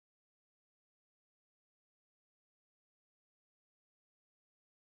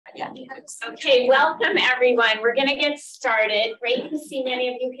Okay, welcome everyone. We're going to get started. Great to see many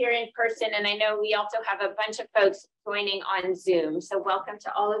of you here in person, and I know we also have a bunch of folks joining on Zoom, so welcome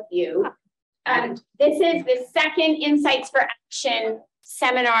to all of you. This is the second Insights for Action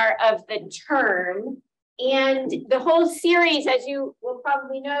seminar of the term, and the whole series, as you will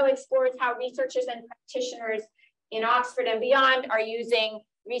probably know, explores how researchers and practitioners in Oxford and beyond are using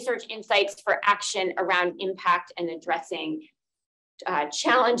research insights for action around impact and addressing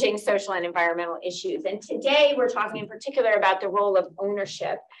challenging social and environmental issues. And today we're talking in particular about the role of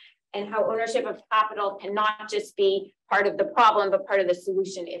ownership and how ownership of capital can not just be part of the problem, but part of the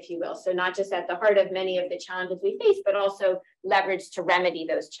solution, if you will. So not just at the heart of many of the challenges we face, but also leveraged to remedy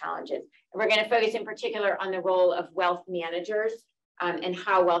those challenges. And we're going to focus in particular on the role of wealth managers and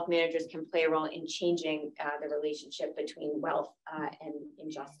how wealth managers can play a role in changing the relationship between wealth and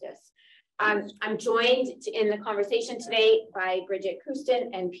injustice. I'm joined in the conversation today by Bridget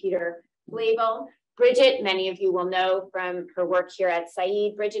and Peter Flavel. Bridget, many of you will know from her work here at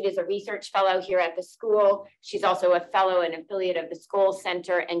Said. Bridget is a research fellow here at the school. She's also a fellow and affiliate of the Skoll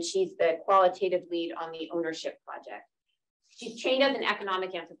Center, and she's the qualitative lead on the Ownership Project. She's trained as an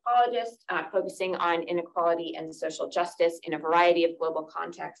economic anthropologist, focusing on inequality and social justice in a variety of global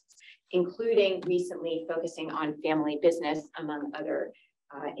contexts, including recently focusing on family business, among other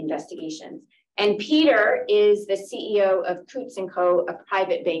investigations. And Peter is the CEO of Coutts & Co., a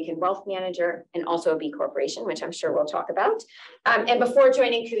private bank and wealth manager, and also a B Corporation, which I'm sure we'll talk about. And before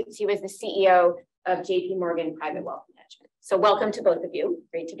joining Coutts, he was the CEO of JP Morgan Private Wealth Management. So welcome to both of you.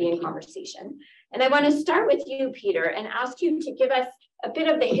 Great to be in conversation. And I want to start with you, Peter, and ask you to give us a bit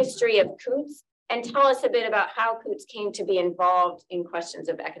of the history of Coutts and tell us a bit about how Coutts came to be involved in questions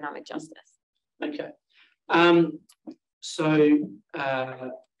of economic justice. Okay.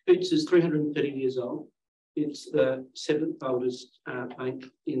 Coutts is 330 years old. It's the seventh oldest bank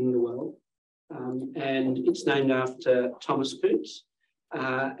in the world. And it's named after Thomas Coutts.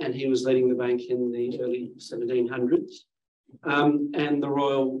 And he was leading the bank in the early 1700s. And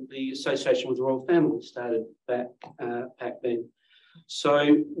the association with the royal family started back then.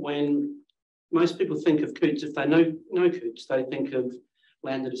 So when most people think of Coutts, if they know Coutts, they think of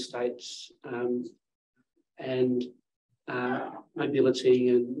landed estates and mobility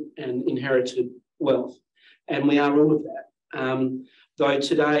and inherited wealth. And we are all of that. Though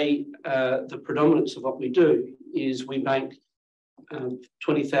today, the predominance of what we do is we bank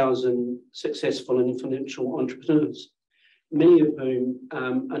 20,000 successful and influential entrepreneurs, many of whom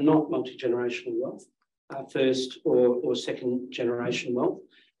are not multi-generational wealth, first or second generation wealth.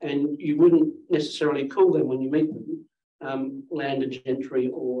 And you wouldn't necessarily call them, when you meet them, landed gentry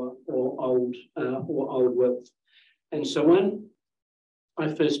or old wealth. And so when I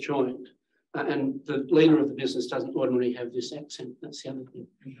first joined, and the leader of the business doesn't ordinarily have this accent, that's the other thing.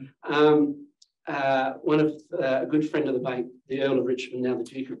 A good friend of the bank, the Earl of Richmond, now the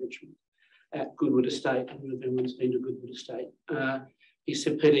Duke of Richmond, at Goodwood Estate, I don't know if anyone's been to Goodwood Estate, he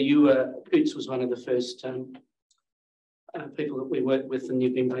said, Peter, Coutts was one of the first people that we worked with, and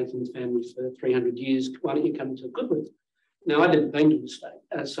you've been banking the family for 300 years. Why don't you come to Goodwood? Now, I'd never been to the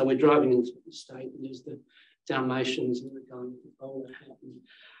estate, so we're driving into the estate, and there's the Dalmatians and the guy with the bowler hat.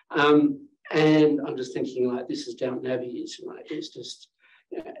 And I'm just thinking, like, this is Downton Abbey. It's just,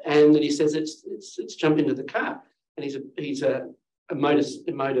 and then he says, let's jump into the car. And he's a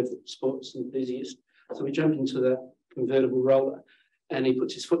motor sports enthusiast. So we jump into the convertible roller, and he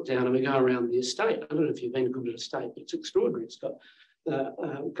puts his foot down, and we go around the estate. I don't know if you've been to Goodwood Estate, but it's extraordinary. It's got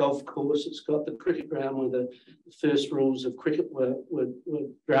the golf course, it's got the cricket ground where the first rules of cricket were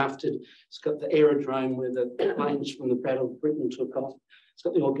drafted. It's got the aerodrome where the planes from the Battle of Britain took off. It's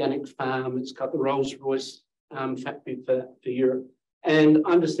got the organic farm. It's got the Rolls-Royce factory for Europe. And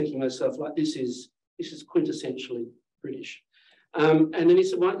I'm just thinking to myself, like, this is quintessentially British. And then he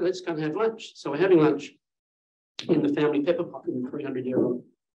said, well, let's go and have lunch. So we're having lunch in the family pepper pot in the 300-year-old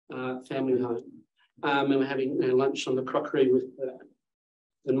family home. And we're having lunch on the crockery with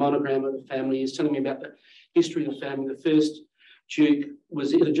the monogram of the family. He's telling me about the history of the family. The first Duke was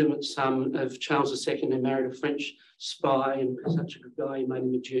the illegitimate son of Charles II, who married a French spy, and such a good guy, he made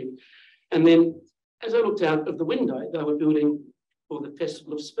him a Duke. And then, as I looked out of the window, they were building for the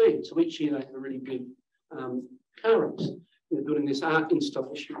Festival of Speed. So each year they have a really big car race. They're building this art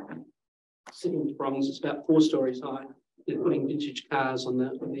installation, sitting bronze. It's about 4 stories high. They're putting vintage cars on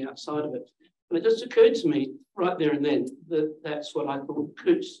the outside of it. And it just occurred to me right there and then that that's what I thought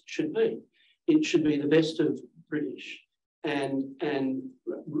Coutts should be. It should be the best of British and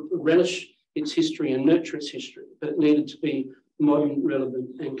relish its history and nurture its history, but it needed to be modern,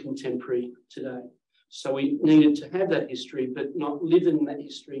 relevant and contemporary today. So we needed to have that history, but not live in that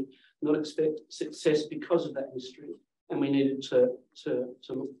history, not expect success because of that history. And we needed to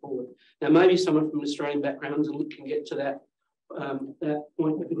look forward. Now, maybe someone from an Australian background can get to that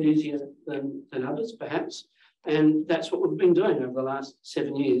point a bit easier than others, perhaps. And that's what we've been doing over the last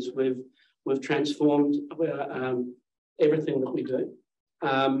 7 years. We've transformed everything that we do.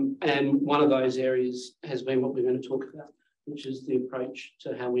 And one of those areas has been what we're going to talk about, which is the approach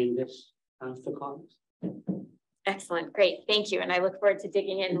to how we invest for clients. Excellent. Great. Thank you. And I look forward to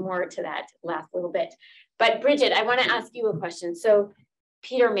digging in more to that last little bit. But Bridget, I want to ask you a question. So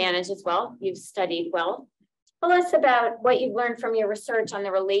Peter manages wealth. You've studied wealth. Tell us about what you've learned from your research on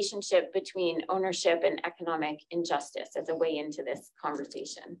the relationship between ownership and economic injustice as a way into this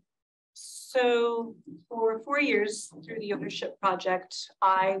conversation. So for 4 years through the ownership project,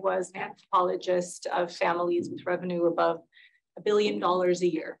 I was an anthropologist of families with revenue above $1 billion a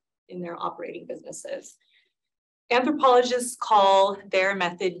year in their operating businesses. Anthropologists call their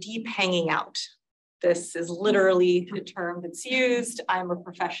method deep hanging out. This is literally the term that's used. I'm a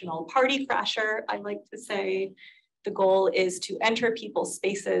professional party crasher, I like to say. The goal is to enter people's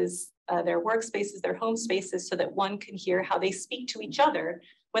spaces, their workspaces, their home spaces, so that one can hear how they speak to each other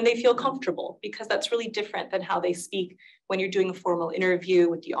when they feel comfortable, because that's really different than how they speak when you're doing a formal interview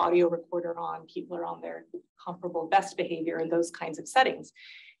with the audio recorder on. People are on their comparable best behavior in those kinds of settings.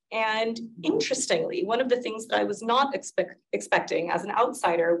 And interestingly, one of the things that I was not expecting as an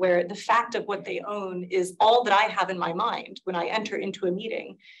outsider, where the fact of what they own is all that I have in my mind when I enter into a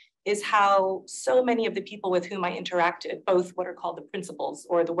meeting, is how so many of the people with whom I interacted, both what are called the principals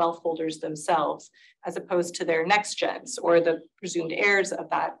or the wealth holders themselves, as opposed to their next gens or the presumed heirs of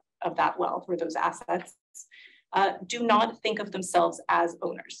that wealth or those assets, do not think of themselves as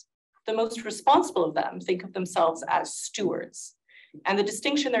owners. The most responsible of them think of themselves as stewards. And the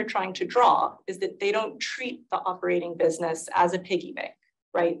distinction they're trying to draw is that they don't treat the operating business as a piggy bank,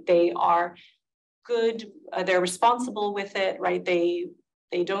 right? They are good, they're responsible with it, right? They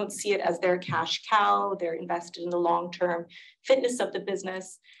don't see it as their cash cow. They're invested in the long-term fitness of the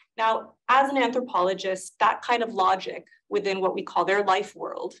business. Now, as an anthropologist, that kind of logic within what we call their life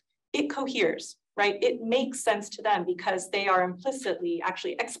world, it coheres, right? It makes sense to them because they are implicitly,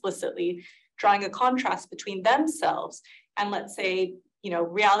 actually explicitly, drawing a contrast between themselves and, let's say,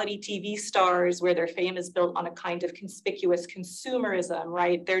 reality TV stars where their fame is built on a kind of conspicuous consumerism,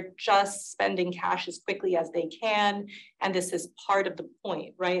 right? They're just spending cash as quickly as they can. And this is part of the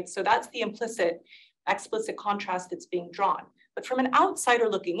point, right? So that's the explicit contrast that's being drawn. But from an outsider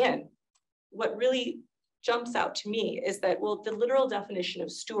looking in, what really jumps out to me is that, well, the literal definition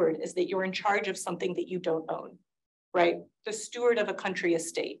of steward is that you're in charge of something that you don't own, right? The steward of a country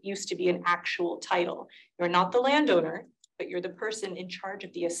estate used to be an actual title. You're not the landowner, but you're the person in charge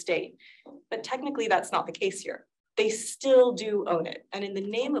of the estate. But technically that's not the case here. They still do own it. And in the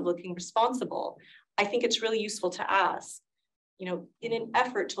name of looking responsible, I think it's really useful to ask, in an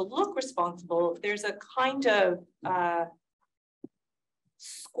effort to look responsible, there's a kind of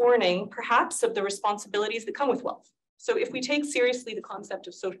scorning, perhaps, of the responsibilities that come with wealth. So if we take seriously the concept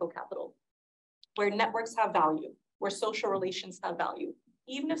of social capital, where networks have value, where social relations have value,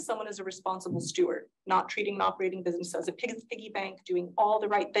 even if someone is a responsible steward, not treating an operating business as a piggy bank, doing all the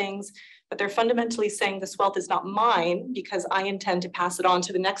right things, but they're fundamentally saying this wealth is not mine because I intend to pass it on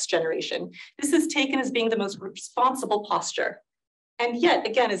to the next generation. This is taken as being the most responsible posture. And yet,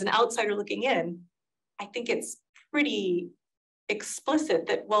 again, as an outsider looking in, I think it's pretty explicit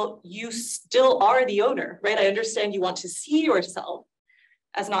that, well, you still are the owner, right? I understand you want to see yourself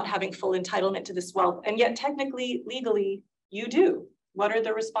as not having full entitlement to this wealth, and yet technically, legally, you do. What are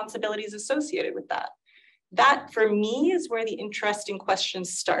the responsibilities associated with that? That, for me, is where the interesting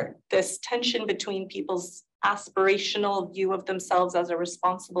questions start. This tension between people's aspirational view of themselves as a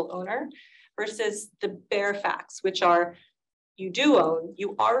responsible owner versus the bare facts, which are, you do own,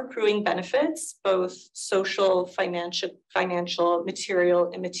 you are accruing benefits, both social, financial,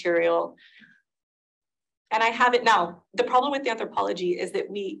 material, immaterial. And I have it now. The problem with anthropology is that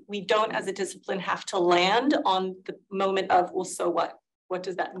we don't, as a discipline, have to land on the moment of, well, so what? What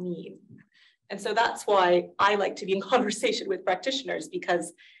does that mean? And so that's why I like to be in conversation with practitioners,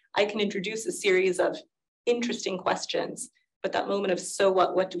 because I can introduce a series of interesting questions, but that moment of, so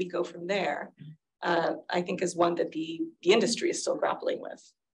what do we go from there? I think is one that the industry is still grappling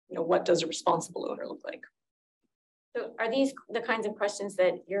with. What does a responsible owner look like? So are these the kinds of questions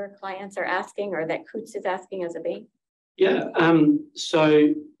that your clients are asking or that Coutts is asking as a bank? Yeah,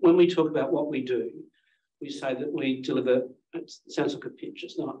 so when we talk about what we do, we say that we deliver, it sounds like a pitch,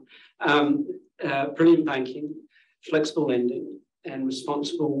 it's not, brilliant banking, flexible lending and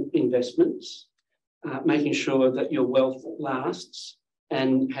responsible investments making sure that your wealth lasts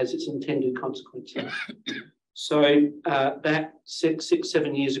and has its intended consequences. So back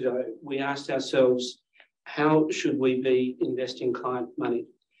 7 years ago, we asked ourselves, how should we be investing client money?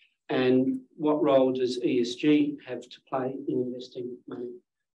 And what role does ESG have to play in investing money,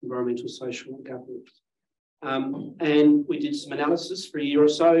 environmental, social and governance? And we did some analysis for a year or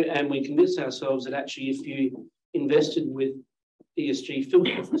so, and we convinced ourselves that actually if you invested with ESG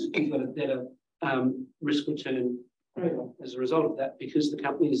filters, you got a better risk return as a result of that, because the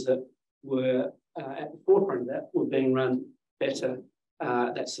companies that were at the forefront of that were being run better.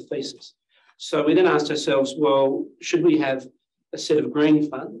 That's the thesis. So we then asked ourselves, well, should we have a set of green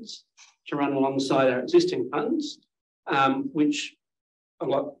funds to run alongside our existing funds, which a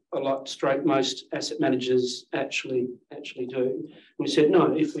lot stroke most asset managers actually do. And we said,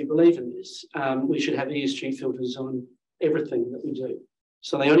 no, if we believe in this, we should have ESG filters on everything that we do.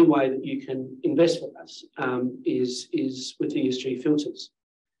 So the only way that you can invest with us is with ESG filters.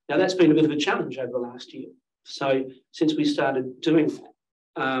 Now that's been a bit of a challenge over the last year. So since we started doing that,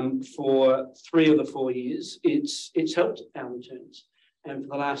 for 3 of the 4 years, it's helped our returns. And for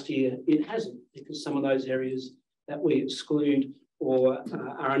the last year, it hasn't, because some of those areas that we exclude or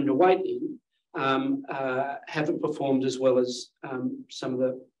are underweight in haven't performed as well as some of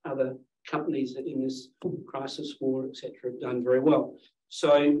the other companies that in this crisis, war, etc., have done very well.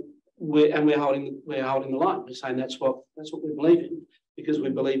 So we're holding the line. We're saying that's what we believe in, because we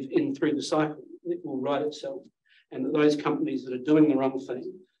believe in through the cycle it will right itself, and that those companies that are doing the wrong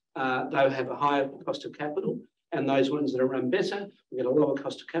thing, they'll have a higher cost of capital, and those ones that are run better will get a lower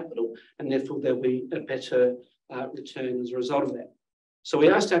cost of capital, and therefore there'll be a better return as a result of that. So we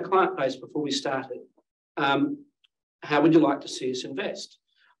asked our client base before we started, how would you like to see us invest?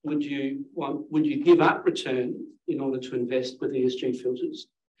 Would you give up return in order to invest with ESG filters?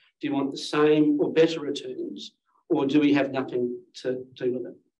 Do you want the same or better returns, or do we have nothing to do with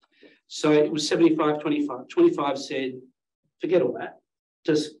it? So it was 75-25. 25 said, forget all that,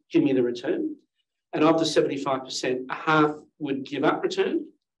 just give me the return. And of the 75%, a half would give up return,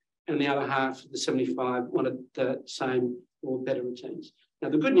 and the other half, the 75, wanted the same or better returns. Now,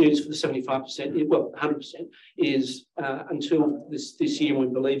 the good news for the 75%, well, 100%, is until this year, we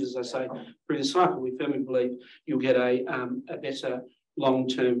believe, as I say, through the cycle, we firmly believe you'll get a better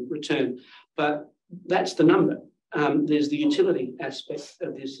long-term return. But that's the number. There's the utility aspect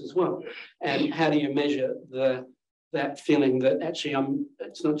of this as well. And how do you measure that feeling that actually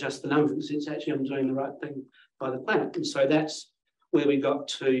it's not just the numbers, it's actually I'm doing the right thing by the planet. And so that's where we got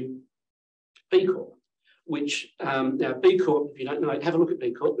to B Corp, which now B Corp, if you don't know, have a look at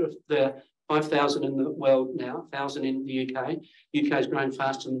B Corp. There are 5,000 in the world now, 1,000 in the UK. UK is growing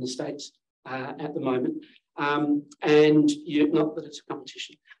faster than the States at the moment. And not that it's a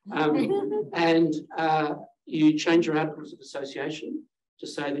competition. And you change your articles of association to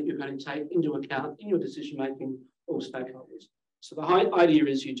say that you're going to take into account in your decision-making all stakeholders. So the idea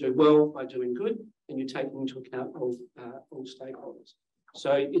is you do well by doing good, and you take into account all stakeholders.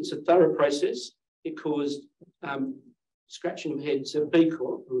 So it's a thorough process. It caused scratching of heads at B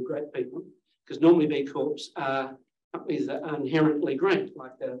Corp, who are great people, because normally B Corps are companies that are inherently green,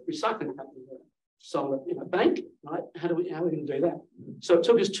 like the recycling company, solar bank, right? How are we going to do that? So it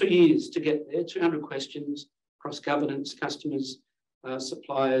took us 2 years to get there, 200 questions across governance, customers,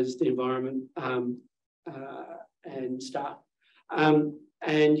 suppliers, the environment, and staff.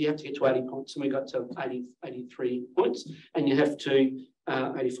 And you have to get to 80 points, and we got to 83 points, and you have to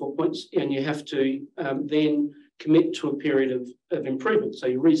 84 points, and you have to then commit to a period of improvement. So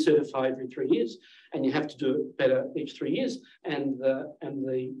you recertify every 3 years, and you have to do it better each 3 years, and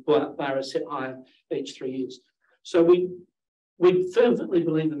the bar is set higher each 3 years. So we fervently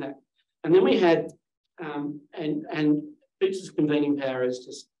believe in that. And then we had and Boots' convening power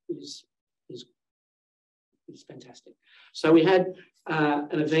is fantastic. So we had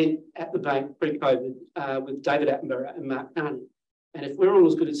an event at the bank pre-COVID with David Attenborough and Mark Carney. And if we're all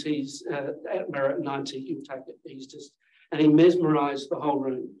as good as he's, Attenborough at 90, he'll take it. And he mesmerised the whole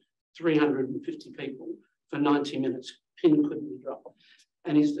room, 350 people for 90 minutes. Pin couldn't be dropped.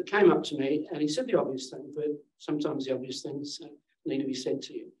 And he came up to me and he said the obvious thing, but sometimes the obvious things need to be said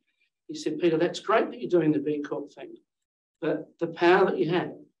to you. He said, Peter, that's great that you're doing the B Corp thing, but the power that you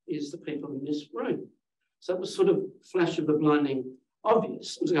have is the people in this room. So it was sort of flash of the blinding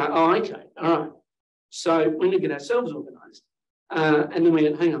obvious. I was going, oh, okay, all right. So we need to get ourselves organised. And then we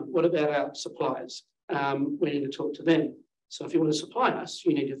went, hang on, what about our suppliers? We need to talk to them. So if you want to supply us,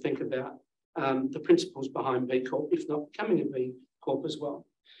 you need to think about the principles behind B Corp, if not becoming a B Corp as well.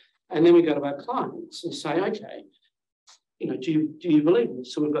 And then we go to our clients and say, okay, do you believe in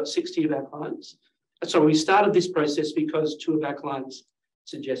this? So we've got 60 of our clients, So we started this process because two of our clients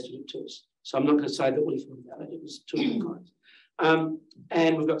suggested it to us. So I'm not going to say that we thought about it. It was two of our clients.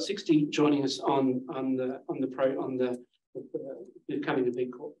 And we've got 60 joining us on becoming a B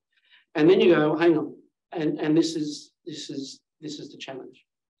Corp. And then you go, hang on, and this is the challenge.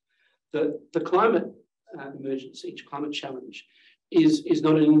 The climate emergency, climate challenge, is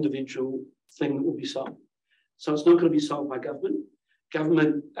not an individual thing that will be solved. So it's not going to be solved by government.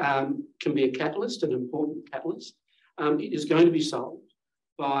 Government can be a catalyst, an important catalyst. It is going to be solved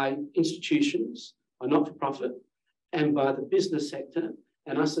by institutions, by not-for-profit, and by the business sector,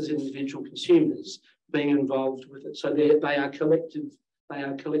 and us as individual consumers being involved with it. So they are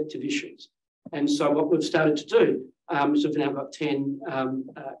collective issues. And so what we've started to do is we've now got 10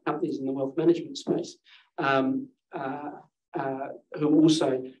 companies in the wealth management space who are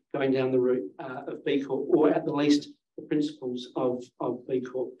also going down the route of B Corp, or at the least the principles of B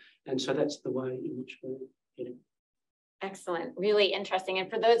Corp. And so that's the way in which we're heading. Excellent, really interesting. And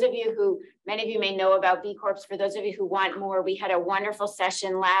for those of you who, many of you may know about B Corps, for those of you who want more, we had a wonderful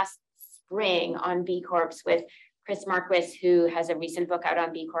session last spring on B Corps with Chris Marquis, who has a recent book out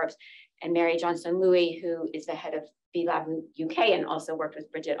on B Corps, and Mary Johnson-Louis, who is the head of B Lab UK and also worked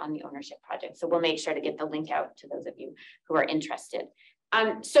with Bridget on the ownership project. So we'll make sure to get the link out to those of you who are interested.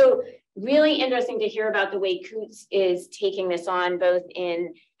 So really interesting to hear about the way Coutts is taking this on, both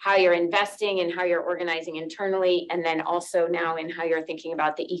in how you're investing and how you're organizing internally, and then also now in how you're thinking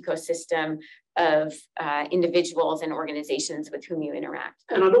about the ecosystem of individuals and organizations with whom you interact.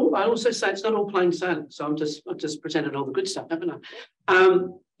 And I'd also say it's not all plain sailing. So I've just presented all the good stuff, haven't I?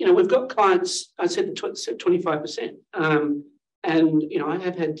 You know, we've got clients, I said 25%. And, you know, I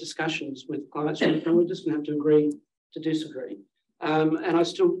have had discussions with clients and we're just going to have to agree to disagree. And I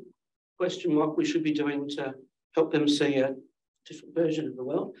still question what we should be doing to help them see a different version of the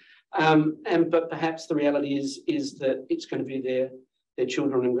world. But perhaps the reality is that it's going to be their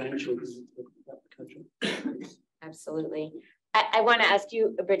children and grandchildren about the country. Absolutely. I want to ask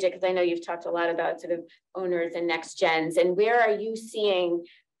you, Bridget, because I know you've talked a lot about sort of owners and next gens, and where are you seeing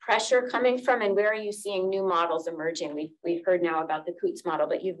pressure coming from, and where are you seeing new models emerging? We've heard now about the Coutts model,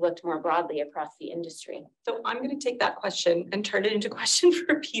 but you've looked more broadly across the industry. So I'm going to take that question and turn it into a question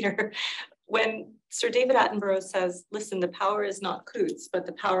for Peter. When Sir David Attenborough says, listen, the power is not Coutts, but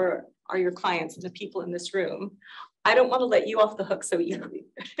the power are your clients and the people in this room, I don't want to let you off the hook so easily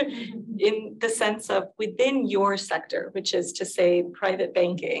in the sense of within your sector, which is to say private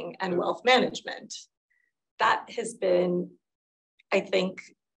banking and wealth management. That has been, I think,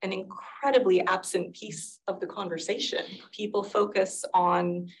 an incredibly absent piece of the conversation. People focus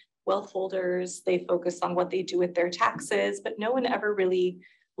on wealth holders, they focus on what they do with their taxes, but no one ever really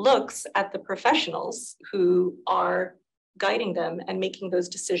looks at the professionals who are guiding them and making those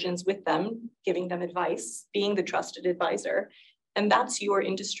decisions with them, giving them advice, being the trusted advisor. And that's your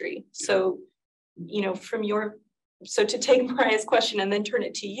industry. So, you know, so to take Marya's question and then turn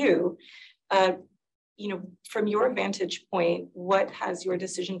it to you, you know, from your vantage point, what has your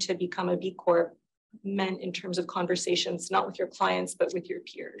decision to become a B Corp meant in terms of conversations, not with your clients, but with your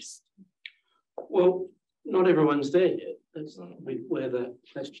peers? Well, not everyone's there yet. That's where the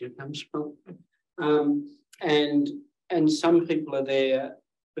question comes from. And some people are there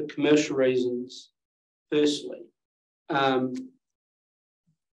for commercial reasons, firstly. And,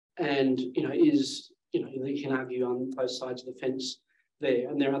 you know, you can argue on both sides of the fence there.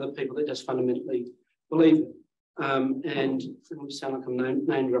 And there are other people that just fundamentally believe it. And it will sound like I'm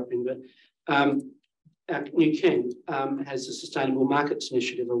name dropping, but our new king has a Sustainable Markets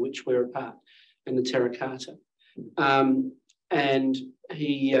Initiative, of which we're a part, and the Terra Carta. And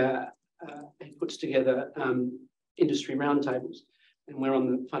he puts together industry roundtables, and we're on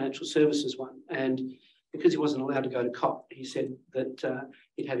the financial services one. And because he wasn't allowed to go to COP, he said that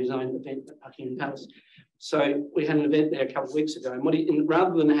he'd have his own event at Buckingham Palace. So we had an event there a couple of weeks ago, and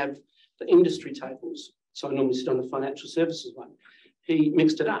rather than have the industry tables, so I normally sit on the financial services one, he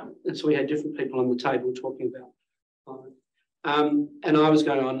mixed it up. And so we had different people on the table talking about and I was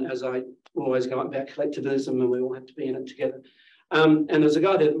going on, as I always go on, about collectivism, and we all have to be in it together. And there's a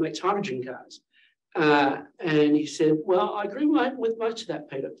guy there that makes hydrogen cars. And he said, well, I agree with most of that,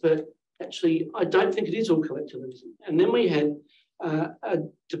 Peter, but actually, I don't think it is all collectivism. And then we had a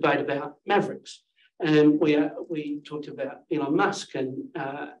debate about Mavericks. And we talked about Elon Musk and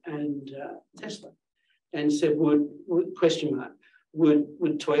Tesla, and said, would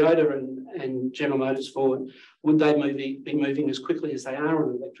Toyota and General Motors, Ford, would they be moving as quickly as they are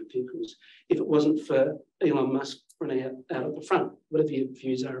on electric vehicles if it wasn't for Elon Musk running out at the front? Whatever your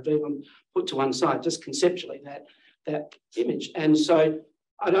views are of Elon, put to one side, just conceptually that image. And so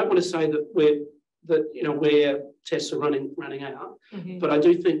I don't want to say that we're that, you know, where tests are running out. But I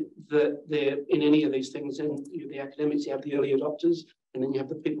do think that there, in any of these things, and the academics, you have the early adopters, and then you have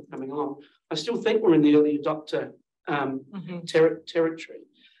the people coming on. I still think we're in the early adopter territory.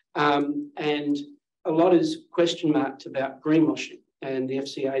 And a lot is question marked about greenwashing, and the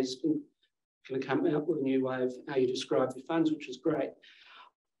FCA is going to come out with a new way of how you describe your funds, which is great.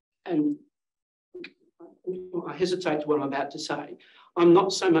 And I hesitate to what I'm about to say. I'm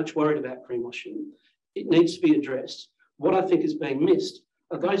not so much worried about greenwashing. It needs to be addressed. What I think is being missed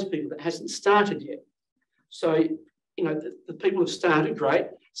are those people that hasn't started yet. So, you know, the people have started, great.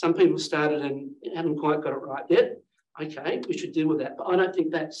 Some people have started and haven't quite got it right yet. Okay, we should deal with that. But I don't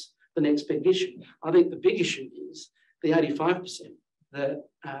think that's the next big issue. I think the big issue is the 85% that,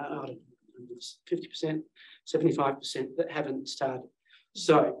 50%, 75% that haven't started.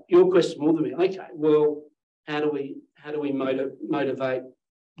 So your question more than me, okay, well, how do we motivate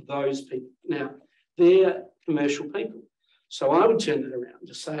those people? Now, they're commercial people. So I would turn it around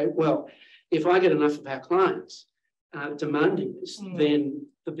to say, well, if I get enough of our clients demanding this, then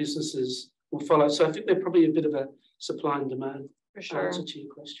the businesses will follow. So I think they're probably a bit of a supply and demand answer to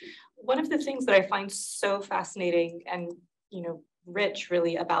your question. One of the things that I find so fascinating and, you know, rich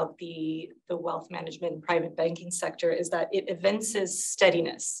really about the wealth management and private banking sector is that it evinces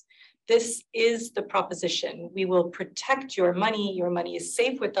steadiness. This is the proposition. We will protect your money. Your money is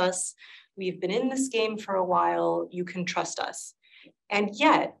safe with us. We've been in this game for a while. You can trust us. And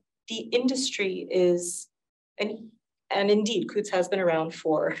yet the industry is, and indeed, Coutts has been around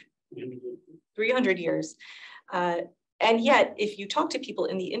for 300 years. And yet, if you talk to people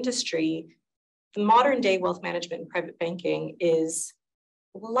in the industry, the modern day wealth management and private banking is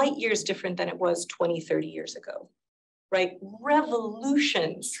light years different than it was 20, 30 years ago, right?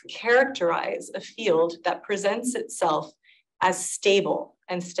 Revolutions characterize a field that presents itself as stable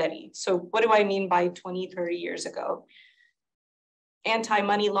and steady. So what do I mean by 20, 30 years ago?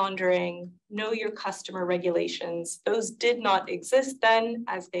 Anti-money laundering, know your customer regulations, those did not exist then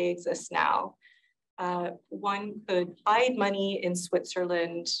as they exist now. One could hide money in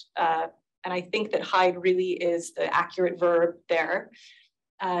Switzerland, and I think that hide really is the accurate verb there.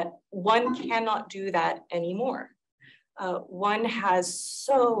 One cannot do that anymore. One has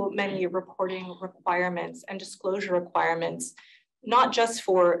so many reporting requirements and disclosure requirements, not just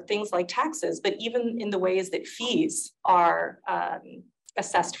for things like taxes, but even in the ways that fees are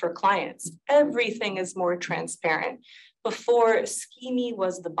assessed for clients. Everything is more transparent. Before, schemy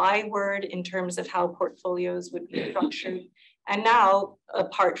was the byword in terms of how portfolios would be structured. And now,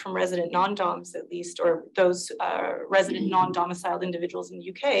 apart from resident non-doms at least, or those resident non-domiciled individuals in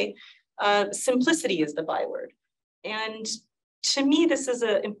the UK, simplicity is the byword. And to me, this is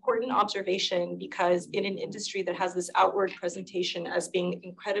an important observation because in an industry that has this outward presentation as being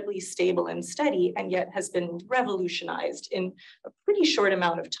incredibly stable and steady, and yet has been revolutionized in a pretty short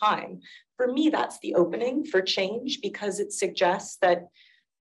amount of time, for me, that's the opening for change because it suggests that,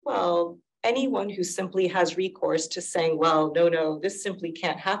 well, anyone who simply has recourse to saying, well, no, this simply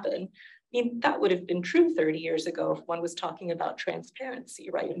can't happen. I mean, that would have been true 30 years ago if one was talking about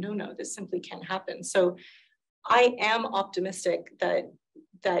transparency, right? No, this simply can't happen. So I am optimistic that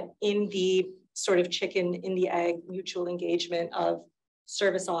in the sort of chicken in the egg mutual engagement of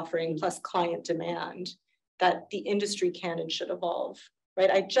service offering plus client demand, that the industry can and should evolve,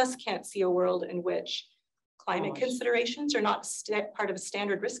 right? I just can't see a world in which climate considerations are not part of a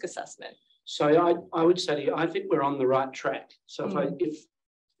standard risk assessment. So I would say to you, I think we're on the right track. So if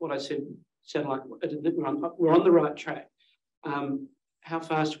what I said sounded like we're on the right track. How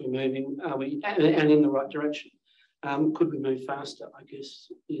fast are we moving? Are we and in the right direction? Could we move faster? I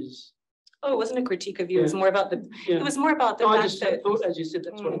guess is. Oh, it wasn't a critique of you. It was more about the. Yeah. It was more about the. No, I just thought, as you said,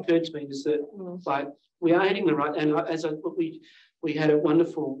 that's what occurred to me is that like we are heading the right. And we had a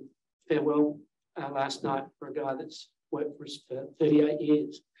wonderful farewell last night for a guy that's worked for us for 38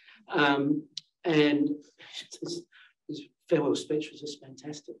 years, and his farewell speech was just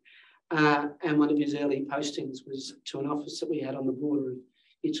fantastic. And one of his early postings was to an office that we had on the border of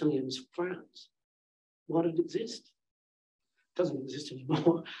Italy and France. Why did it exist? It doesn't exist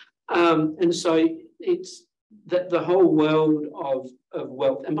anymore. And so it's the whole world of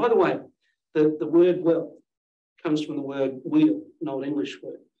wealth. And by the way, the word wealth comes from the word wheel, an old English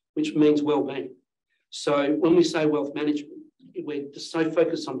word, which means well-being. So when we say wealth management, we're just so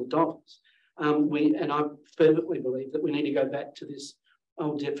focused on the dollars. And I fervently believe that we need to go back to this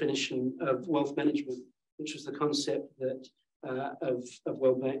old definition of wealth management, which was the concept that of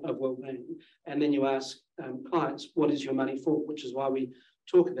well-being. And then you ask clients, what is your money for? Which is why we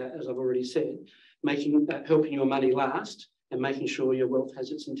talk about, as I've already said, helping your money last and making sure your wealth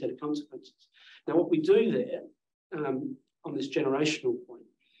has its intended consequences. Now, what we do there on this generational point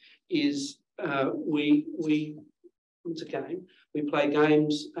is it's a game. We play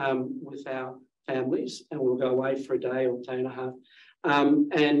games with our families, and we'll go away for a day or a day and a half,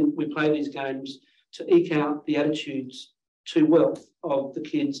 and we play these games to eke out the attitudes to wealth of the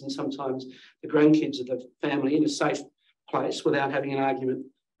kids and sometimes the grandkids of the family in a safe place without having an argument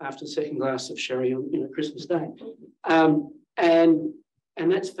after the second glass of sherry on Christmas Day.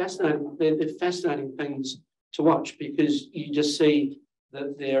 And that's fascinating. They're fascinating things to watch, because you just see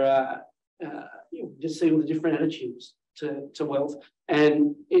that there are, you just see all the different attitudes to wealth.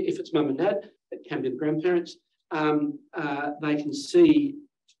 And if it's mum and dad, it can be the grandparents, they can see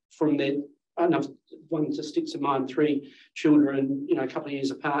from their, I don't know, one just sticks in mind, 3 children, a couple of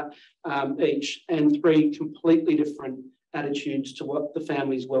years apart each, and 3 completely different attitudes to what the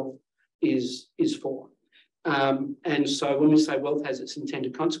family's wealth is for. And so when we say wealth has its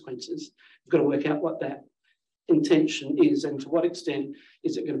intended consequences, we've got to work out what that intention is, and to what extent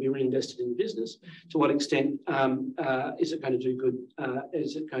is it going to be reinvested in the business? To what extent is it going to do good?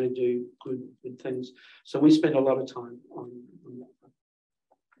 Is it going to do good things? So we spend a lot of time on that.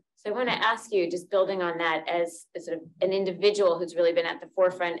 So I want to ask you, just building on that, as sort of an individual who's really been at the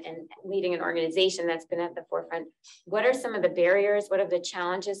forefront and leading an organization that's been at the forefront, what are some of the barriers? What have the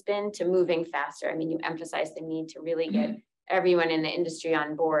challenges been to moving faster? I mean, you emphasize the need to really get everyone in the industry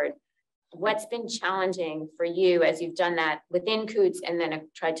on board. What's been challenging for you as you've done that within Coots and then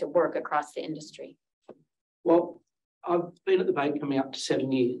tried to work across the industry? Well, I've been at the bank coming up to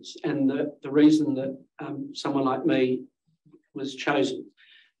 7 years, and the reason that someone like me was chosen,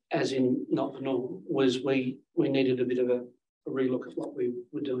 as in not the norm, was we needed a bit of a relook at what we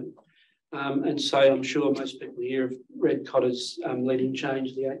were doing. And so I'm sure most people here have read Cotter's Leading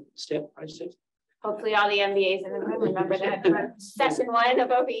Change, the 8-step process. Hopefully all the MBAs in the room remember that from session 1 of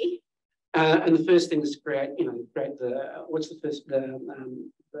OB. And the first thing is to create the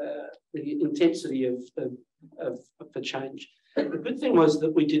intensity of the change. The good thing was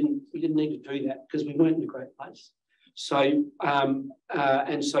that we didn't need to do that, because we weren't in a great place. So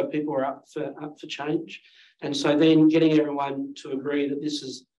and so people were up for change, and so then getting everyone to agree that this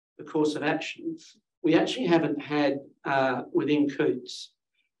is the course of action. We actually haven't had within Coots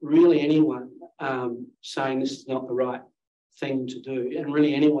really anyone saying this is not the right thing to do, and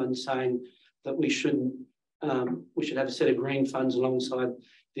really anyone saying that we should have a set of green funds alongside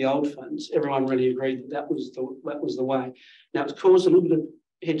the old funds. Everyone really agreed that was the way. Now, it's caused a little bit of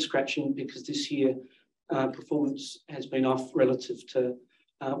head scratching, because this year performance has been off relative to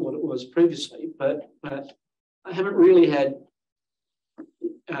what it was previously, but I haven't really had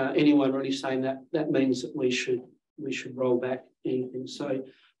anyone really saying that means that we should roll back anything. So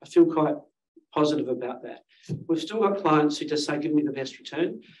I feel quite positive about that. We've still got clients who just say, give me the best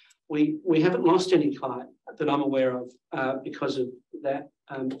return. We haven't lost any client that I'm aware of because of that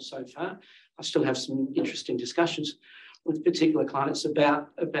so far. I still have some interesting discussions with particular clients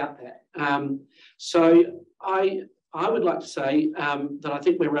about that. So I would like to say that I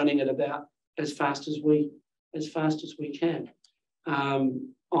think we're running at about as fast as we can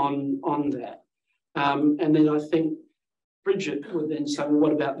on that. And then I think Bridget would then say, well,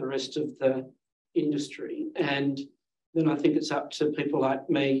 what about the rest of the industry? And then I think it's up to people like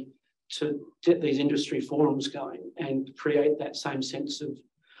me to get these industry forums going and create that same sense of,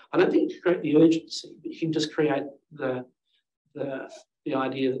 I don't think you create the urgency, but you can just create the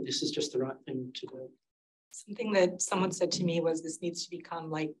idea that this is just the right thing to do. Something that someone said to me was, this needs to become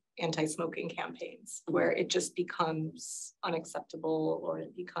like anti-smoking campaigns, where it just becomes unacceptable, or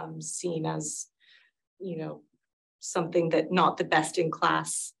it becomes seen as, something that not the best in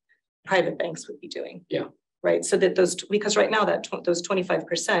class private banks would be doing. Yeah. Right. So that because right now those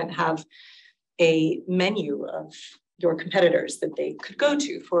 25% have a menu of your competitors that they could go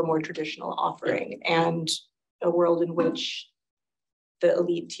to for a more traditional offering, and a world in which the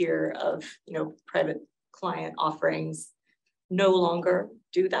elite tier of, private client offerings no longer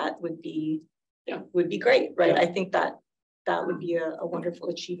do that would be great. Right. Yeah. I think that would be a wonderful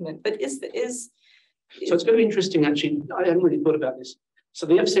achievement. But so it's going to be interesting, actually. I hadn't really thought about this. So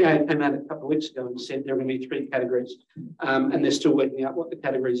the FCA came out a couple of weeks ago and said there are going to be 3 categories, and they're still working out what the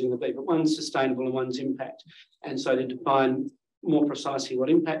categories are going to be, but one's sustainable and one's impact. And so to define more precisely what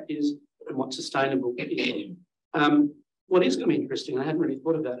impact is and what sustainable is. What is going to be interesting, I hadn't really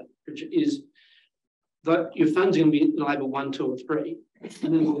thought about it, Bridget, is that your funds are going to be labelled 1, 2 or 3, and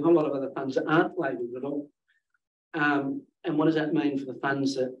then there's a whole lot of other funds that aren't labelled at all. And what does that mean for the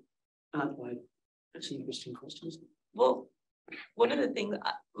funds that aren't labelled? That's an interesting question, isn't it? Well, one of the things,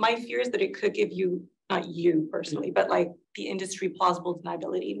 my fear is that it could give you not you personally, but like the industry plausible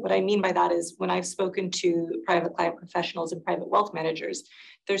deniability. What I mean by that is when I've spoken to private client professionals and private wealth managers,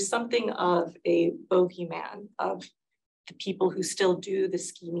 there's something of a bogeyman of the people who still do the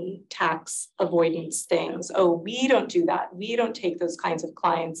schemy tax avoidance things. Oh, we don't do that. We don't take those kinds of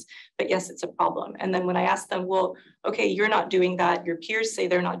clients, but yes, it's a problem. And then when I ask them, well, okay, you're not doing that. Your peers say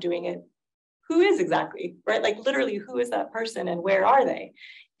they're not doing it. Who is exactly, right? Like literally, who is that person and where are they?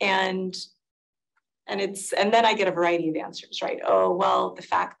 And then I get a variety of answers, right? Oh, well, the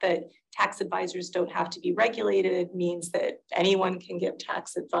fact that tax advisors don't have to be regulated means that anyone can give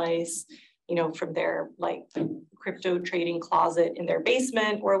tax advice, you know, from their like crypto trading closet in their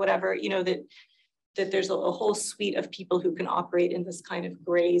basement or whatever, you know, that there's a whole suite of people who can operate in this kind of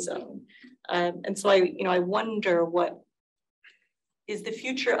gray zone. And so I wonder what is the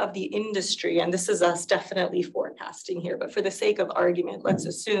future of the industry, and this is us definitely forecasting here, but for the sake of argument, let's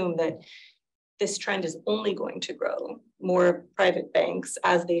assume that this trend is only going to grow. More private banks,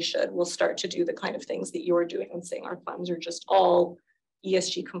 as they should, will start to do the kind of things that you're doing and saying our funds are just all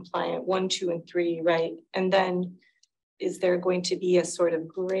ESG compliant, 1, 2, and 3, right? And then is there going to be a sort of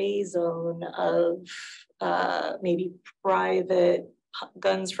gray zone of maybe private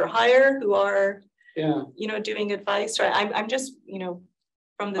guns for hire who are, you know, doing advice, right? I'm just, you know,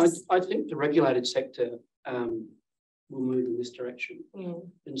 from this. I think the regulated sector will move in this direction.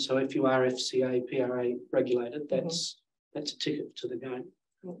 And so if you are FCA, PRA regulated, that's a ticket to the game.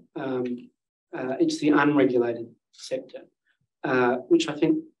 It's the unregulated sector, which I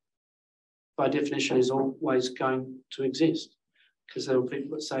think by definition is always going to exist, because there are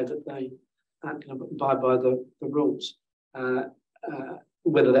people that say that they aren't going to abide by the rules.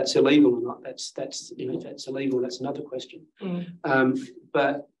 Whether that's illegal or not, that's you know, if that's illegal, that's another question.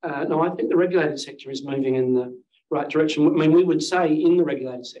 But no, I think the regulated sector is moving in the right direction. I mean, we would say in the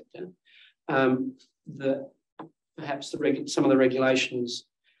regulated sector that perhaps some of the regulations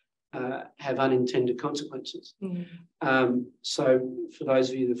have unintended consequences. So for those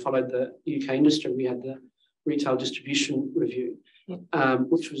of you that followed the UK industry, we had the retail distribution review,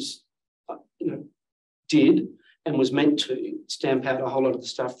 which was, you know, did and was meant to stamp out a whole lot of the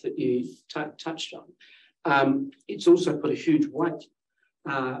stuff that you touched on. It's also put a huge weight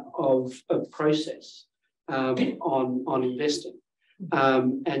of process on investing.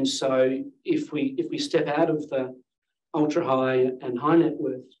 And so if we step out of the ultra high and high net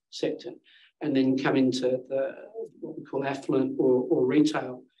worth sector and then come into the what we call affluent or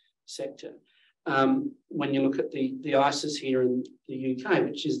retail sector, when you look at the ISAs here in the UK,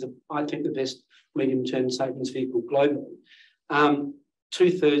 which is I think the best medium-term savings vehicle globally,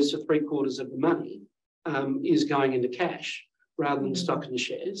 2/3 to 3/4 of the money is going into cash rather than stock and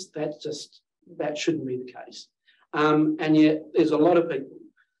shares. That shouldn't be the case. And yet there's a lot of people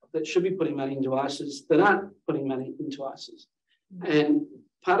that should be putting money into ISAs that aren't putting money into ISAs. And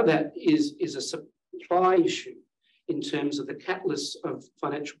part of that is a supply issue in terms of the catalysts of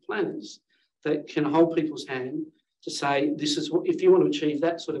financial planners that can hold people's hand to say, this is what, if you want to achieve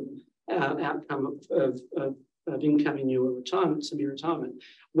that sort of outcome of income in your retirement, semi-retirement,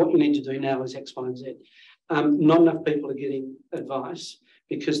 what you need to do now is X, Y, and Z. Not enough people are getting advice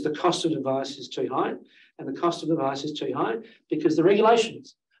because the cost of advice is too high, and the cost of advice is too high because the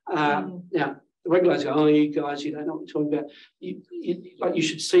regulations. Now, the regulators go, oh, you guys, you don't know what you're talking about. You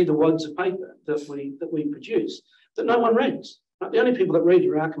should see the wads of paper that we produce that no one reads. Right? The only people that read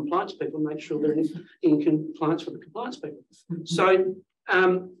are our compliance people and make sure they're in compliance with the compliance people. So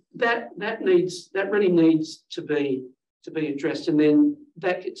that really needs to be addressed, and then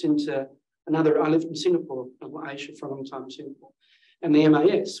that gets into another. I lived in Singapore, Asia for a long time in Singapore, and the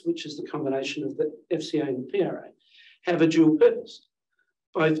MAS, which is the combination of the FCA and the PRA, have a dual purpose,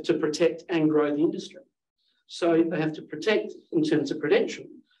 both to protect and grow the industry. So they have to protect in terms of prudential,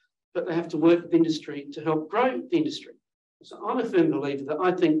 but they have to work with industry to help grow the industry. So I'm a firm believer that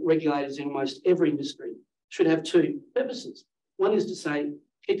I think regulators in almost every industry should have two purposes. One is to say,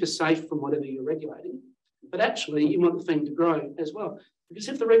 keep us safe from whatever you're regulating, but actually you want the thing to grow as well. Because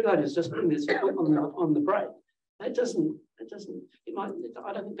if the regulator is just putting this foot on the brake, I don't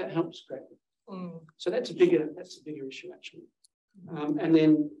think that helps greatly. So that's a bigger issue actually. And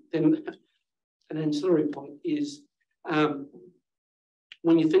then an ancillary point is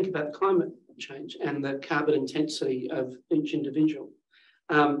when you think about climate change and the carbon intensity of each individual,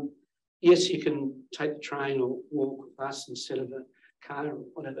 yes, you can take the train or walk with bus instead of a car or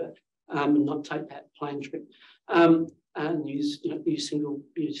whatever, and not take that plane trip, and use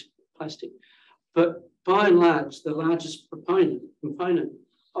single-use plastic. But by and large, the largest component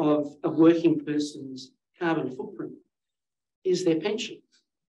of a working person's carbon footprint is their pension,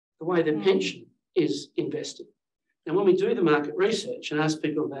 the way their pension is investing. And when we do the market research and ask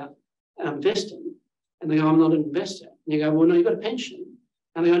people about investing, and they go, I'm not an investor. And you go, well, no, you've got a pension.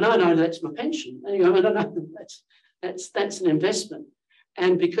 And they go, no, that's my pension. And you go, no, that's an investment.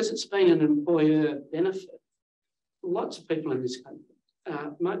 And because it's been an employer benefit, lots of people in this country,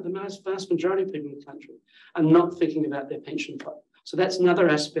 the vast majority of people in the country are not thinking about their pension fund. So that's another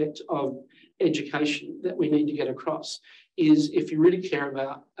aspect of education that we need to get across, is if you really care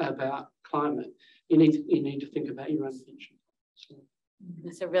about climate, you need to think about your own pension. So,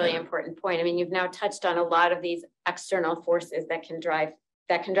 that's a really important point. I mean, you've now touched on a lot of these external forces that can drive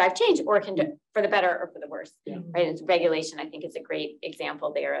change, or can do for the better or for the worse, right? And regulation, I think, is a great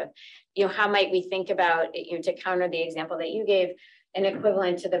example there of, how might we think about, to counter the example that you gave, an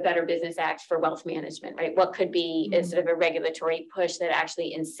equivalent to the Better Business Act for wealth management, right? What could be a sort of a regulatory push that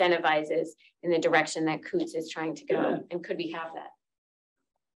actually incentivizes in the direction that Coutts is trying to go? And could we have that?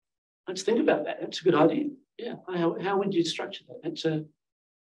 Let's think about that. That's a good idea. Yeah. How would you structure that?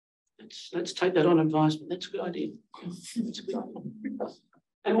 Let's take that on advisement. That's a good idea. That's a good idea.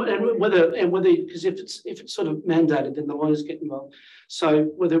 And whether because if it's sort of mandated, then the lawyers get involved.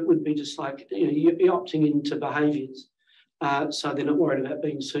 So whether it would be just like you're opting into behaviours, so they're not worried about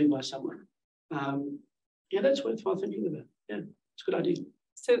being sued by someone. That's worthwhile thinking about. Yeah, it's a good idea.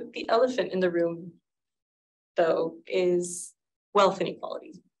 So the elephant in the room, though, is wealth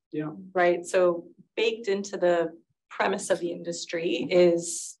inequality. Yeah. Right. So baked into the premise of the industry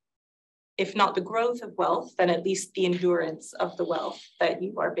is, if not the growth of wealth, then at least the endurance of the wealth that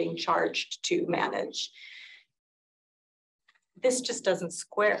you are being charged to manage. This just doesn't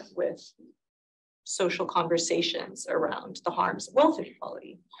square with social conversations around the harms of wealth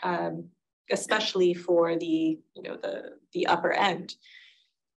inequality, especially for the upper end.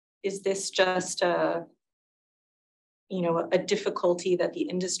 Is this just a difficulty that the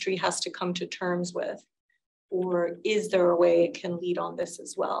industry has to come to terms with? Or is there a way it can lead on this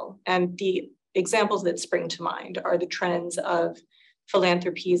as well? And the examples that spring to mind are the trends of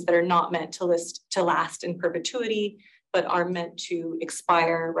philanthropies that are not meant to last in perpetuity, but are meant to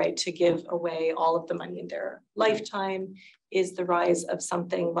expire, right? To give away all of the money in their lifetime. Is the rise of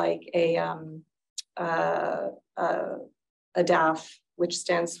something like a DAF, which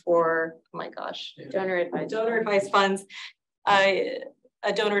stands for, oh my gosh, donor advised funds. A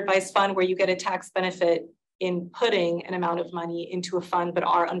donor advised fund where you get a tax benefit in putting an amount of money into a fund, but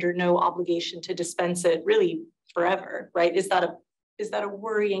are under no obligation to dispense it really forever, right? Is that a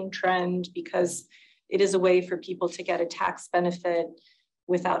worrying trend, because it is a way for people to get a tax benefit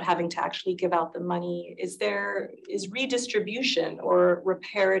without having to actually give out the money? Is redistribution or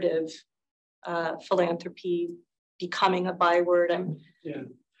reparative philanthropy becoming a byword? Yeah.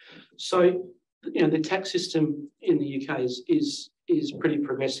 So the tax system in the UK is pretty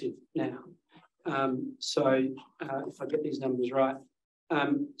progressive now. If I get these numbers right,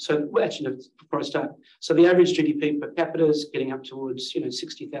 before I start, so the average GDP per capita is getting up towards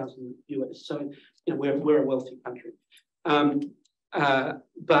 60,000 US. So we're a wealthy country.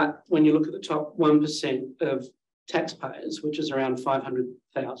 But when you look at the top 1% of taxpayers, which is around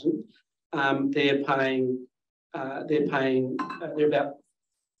 500,000, they're about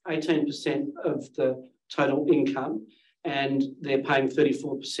 18% of the total income, and they're paying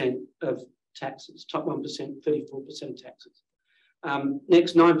 34% of taxes. Top 1%, 34% of taxes.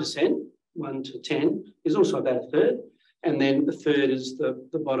 Next 9%, 1 to 10, is also about a third, and then the third is the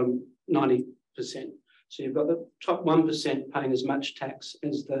bottom 90%. So you've got the top 1% paying as much tax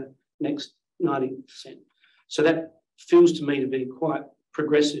as the next 90%. So that feels to me to be quite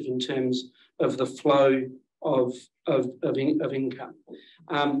progressive in terms of the flow of income.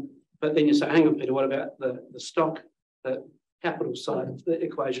 But then you say, hang on, Peter, what about the stock, the capital side of the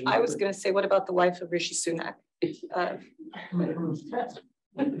equation? I was going to say, what about the wife of Rishi Sunak?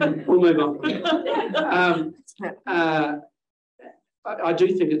 We'll move on. I do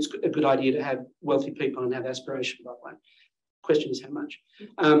think it's a good idea to have wealthy people and have aspiration, by the way. Question is how much.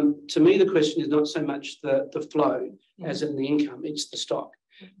 To me, the question is not so much the flow as in the income, it's the stock.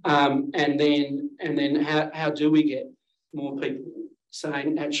 And then how do we get more people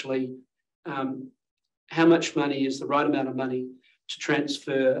saying, actually, how much money is the right amount of money to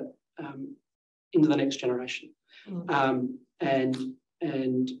transfer into the next generation? And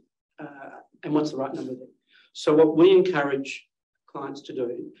what's the right number there? So what we encourage clients to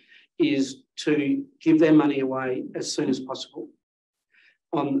do is to give their money away as soon as possible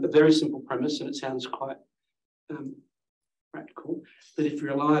on a very simple premise, and it sounds quite practical, that if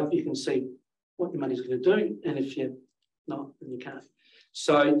you're alive, you can see what your money's going to do, and if you're not, then you can't.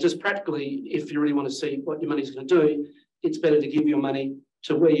 So just practically, if you really want to see what your money's going to do, it's better to give your money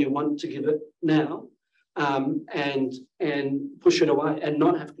to where you want to give it now, and push it away and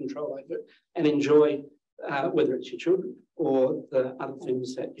not have control over it and enjoy whether it's your children or the other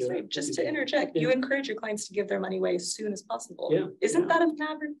things that you're. Sorry, just to interject, you encourage your clients to give their money away as soon as possible. Yeah. Isn't that a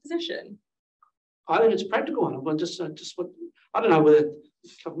maverick position? I think it's a practical one. I don't know whether a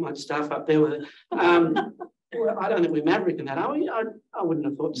couple of my staff up there with it. Well, I don't think we're maverick in that, are we? I wouldn't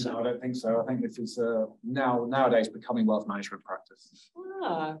have thought so. No, I don't think so. I think this is nowadays becoming wealth management practice.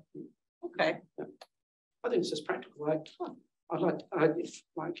 Ah, okay. I think it's just practical.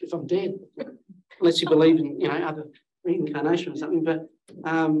 If I'm dead, unless you believe in other reincarnation or something, but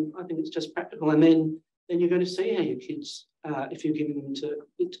I think it's just practical. And then you're going to see how your kids, if you're giving them to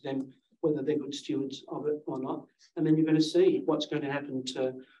them, whether they're good stewards of it or not, and then you're going to see what's going to happen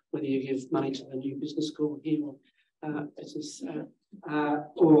to whether you give money to the new business school here or business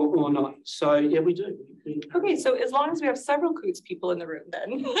or not. So yeah, we do. Okay, so as long as we have several Coots people in the room,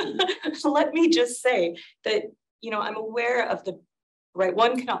 then so let me just say that I'm aware of the right.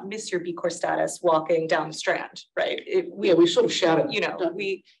 One cannot miss your B Corp status walking down the Strand, right? We sort of shout it.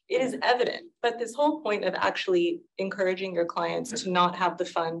 It is evident. But this whole point of actually encouraging your clients to not have the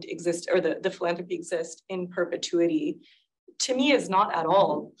fund exist or the philanthropy exist in perpetuity, to me, is not at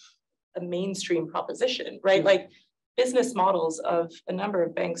all a mainstream proposition, right? Like business models of a number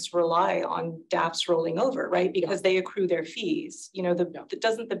of banks rely on DAPs rolling over, right? Because they accrue their fees.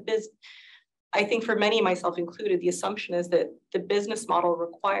 I think for many, myself included, the assumption is that the business model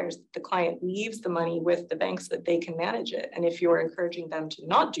requires that the client leaves the money with the bank so that they can manage it. And if you're encouraging them to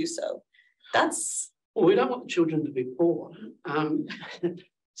not do so, that's... Well, we don't want the children to be poor.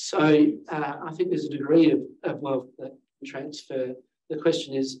 So I think there's a degree of wealth that can transfer. The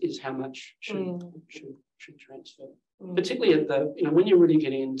question is how much should transfer, particularly at when you're really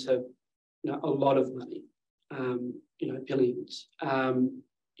getting into a lot of money, billions.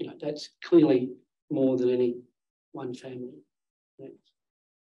 That's clearly more than any one family.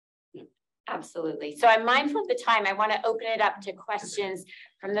 Yeah. Absolutely. So I'm mindful of the time. I want to open it up to questions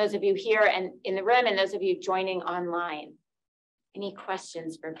from those of you here and in the room and those of you joining online. Any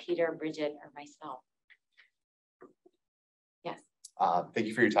questions for Peter, Bridget, or myself? Yes. Thank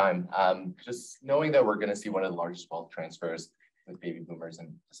you for your time. Just knowing that we're going to see one of the largest wealth transfers with baby boomers and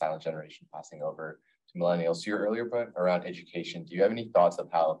the silent generation passing over to millennials. To your earlier point around education, do you have any thoughts of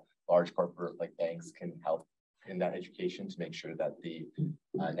how large corporate like banks can help in that education to make sure that the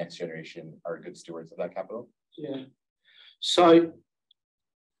next generation are good stewards of that capital? Yeah. So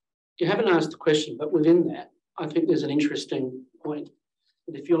you haven't asked the question, but within that, I think there's an interesting point.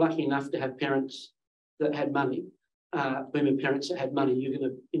 That if you're lucky enough to have parents that had money, boomer parents that had money, you're going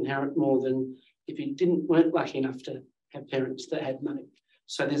to inherit more than if you weren't lucky enough to have parents that had money.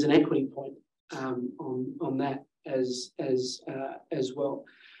 So there's an equity point on that as well.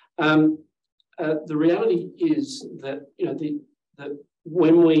 The reality is that that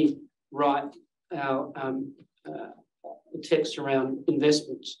when we write our the text around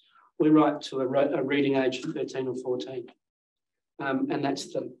investments, we write to a reading age of 13 or 14, and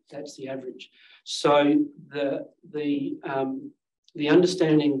that's the average. So the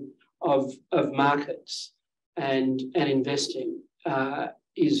understanding of markets and investing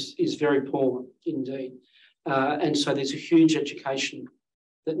is very poor indeed, and so there's a huge education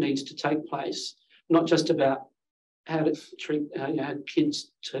that needs to take place, not just about how to treat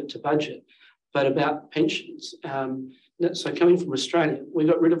kids to budget, but about pensions. So coming from Australia, we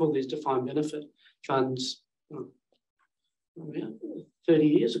got rid of all these defined benefit funds 30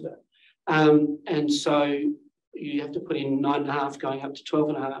 years ago. And so you have to put in 9.5 going up to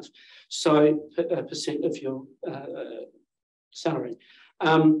 12.5 percent of your salary.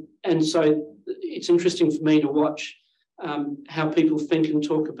 And so it's interesting for me to watch how people think and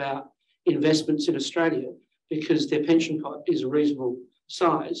talk about investments in Australia, because their pension pot is a reasonable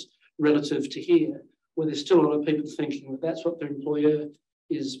size relative to here, where there's still a lot of people thinking that that's what their employer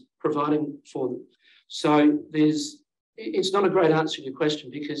is providing for them. So it's not a great answer to your question,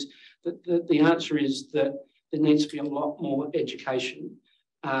 because the answer is that there needs to be a lot more education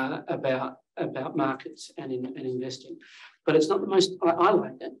about markets and investing. But it's not the most, I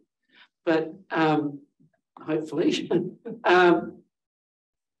like that, but hopefully,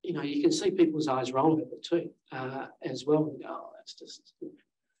 you can see people's eyes roll over it too, as well. And go, oh, that's just,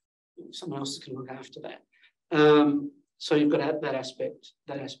 someone else can look after that. So you've got that aspect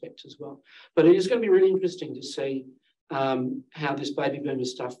as well. But it is going to be really interesting to see how this baby boomer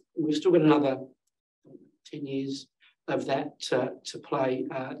stuff. We've still got another 10 years of that to play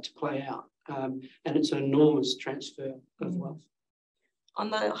out, and it's an enormous transfer of wealth.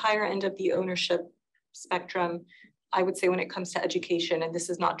 On the higher end of the ownership spectrum, I would say when it comes to education, and this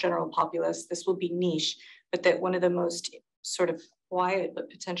is not general populace, this will be niche, but that one of the most sort of quiet but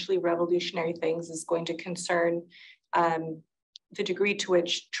potentially revolutionary things is going to concern the degree to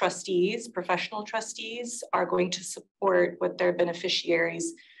which trustees, professional trustees, are going to support what their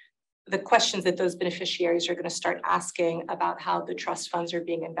beneficiaries, the questions that those beneficiaries are going to start asking about how the trust funds are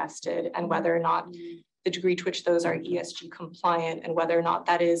being invested and whether or not the degree to which those are ESG compliant and whether or not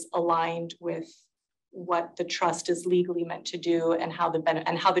that is aligned with what the trust is legally meant to do and how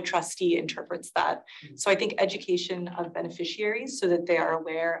the trustee interprets that. So I think education of beneficiaries so that they are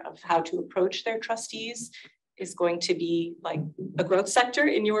aware of how to approach their trustees is going to be like a growth sector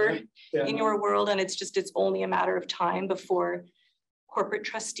in your world. And it's only a matter of time before corporate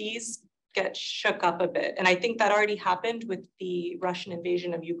trustees get shook up a bit. And I think that already happened with the Russian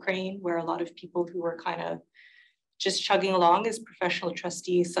invasion of Ukraine, where a lot of people who were kind of just chugging along as professional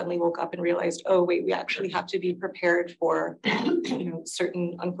trustees suddenly woke up and realized, oh, wait, we actually have to be prepared for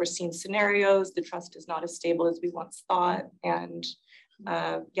certain unforeseen scenarios. The trust is not as stable as we once thought. And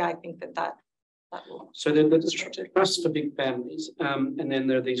I think that will. So the trusts for big families, and then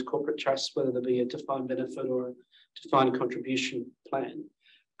there are these corporate trusts, whether they be a defined benefit or a defined contribution plan.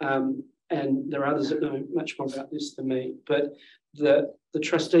 And there are others that know much more about this than me, but the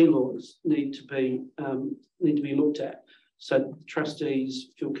trustee laws need to be looked at, so trustees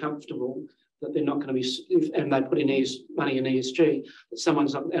feel comfortable that they're not going to be, and they put in money in ESG, that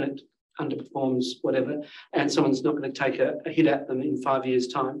someone's not, and it underperforms whatever, and someone's not going to take a hit at them in 5 years'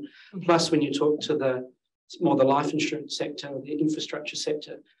 time. Plus, when you talk to the life insurance sector or the infrastructure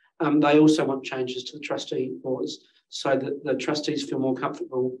sector, they also want changes to the trustee laws so that the trustees feel more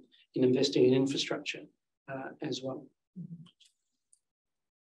comfortable in investing in infrastructure as well.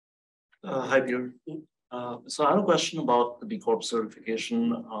 Hi, Pierre. So I have a question about the B Corp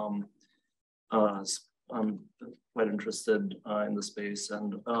certification. I'm quite interested in the space,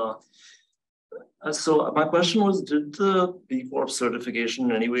 and so my question was: did the B Corp certification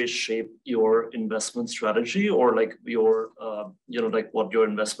in any way shape your investment strategy, or like your, like what your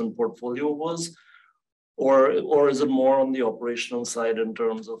investment portfolio was, or is it more on the operational side in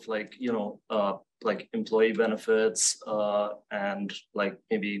terms of like like employee benefits and like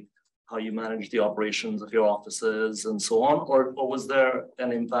maybe how you manage the operations of your offices and so on, or was there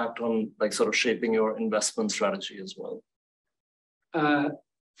an impact on like sort of shaping your investment strategy as well?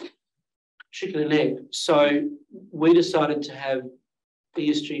 Chicken and egg. So we decided to have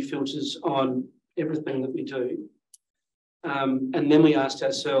ESG filters on everything that we do. And then we asked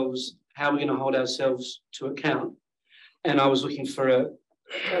ourselves, how are we going to hold ourselves to account? And I was looking for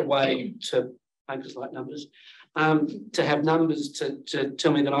a way to make us like numbers. To have numbers to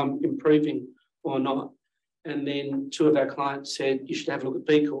tell me that I'm improving or not. And then two of our clients said, you should have a look at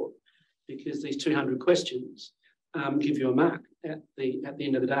B Corp because these 200 questions give you a mark at the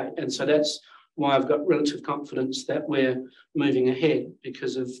end of the day. And so that's why I've got relative confidence that we're moving ahead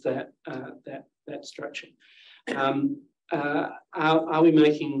because of that structure. Are we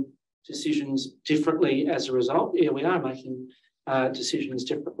making decisions differently as a result? Yeah, we are making decisions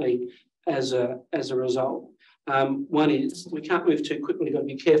differently as a result. One is we can't move too quickly, we've got to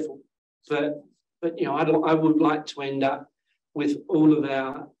be careful. But I would like to end up with all of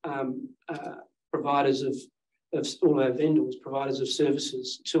our providers of all our vendors, providers of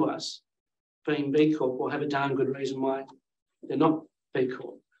services to us being B Corp, or have a darn good reason why they're not B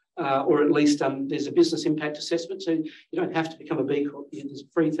Corp. Or at least there's a business impact assessment, so you don't have to become a B Corp. There's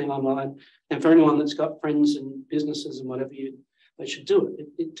a free thing online, and for anyone that's got friends and businesses and whatever, they should do it.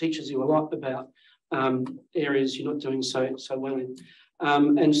 It teaches you a lot about areas you're not doing so well in.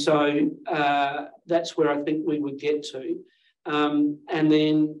 And so that's where I think we would get to. And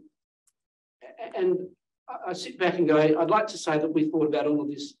I sit back and go, I'd like to say that we thought about all of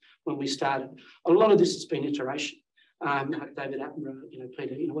this when we started. A lot of this has been iteration. David Attenborough,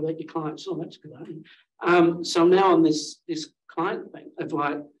 Peter, what about your clients? Oh, that's good. So I'm now on this client thing of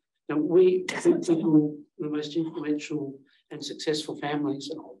like, we think the most influential and successful families,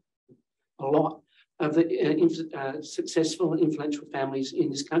 and a lot of the successful and influential families in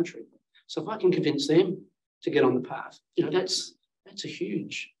this country. So if I can convince them to get on the path, that's a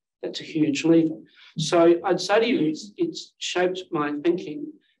huge lever. So I'd say to you, it's shaped my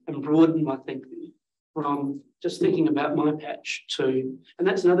thinking and broadened my thinking from just thinking about my patch to, and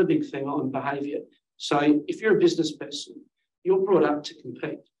that's another big thing on behaviour. So if you're a business person, you're brought up to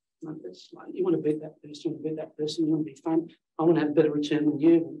compete. It's like, you want to beat that person, you want to beat that person, you want to be fun. I want to have a better return than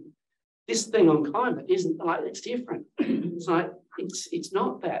you. This thing on climate isn't like, it's different. It's like, it's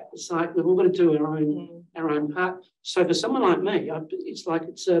not that. It's like we've all got to do our own part. So for someone like me, it's like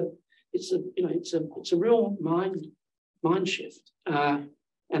it's a real mind mind shift. And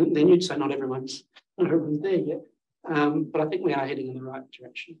then you'd say not everyone's there yet. But I think we are heading in the right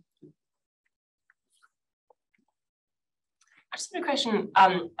direction. I just have a question. I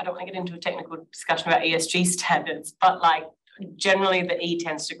don't want to get into a technical discussion about ESG standards, but like generally the E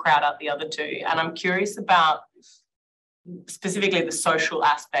tends to crowd out the other two. And I'm curious about specifically the social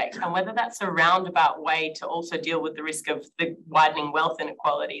aspect and whether that's a roundabout way to also deal with the risk of the widening wealth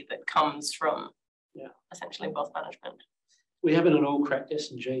inequality that comes from essentially wealth management. We haven't at all cracked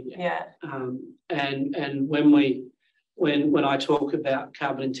S&G yet. Yeah. And when I talk about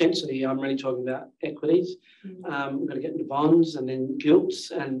carbon intensity, I'm really talking about equities. We've got to get into bonds and then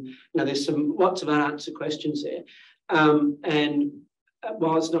gilts, and there's lots of unanswered questions there. And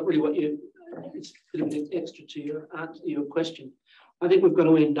while it's not really what it's a bit of an extra to your question, I think we've got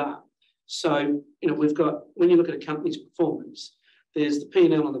to end up. So we've got, when you look at a company's performance, there's the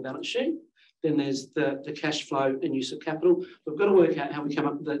P&L on the balance sheet. Then there's the cash flow and use of capital. We've got to work out how we come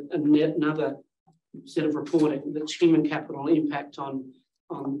up with another set of reporting that's human capital impact on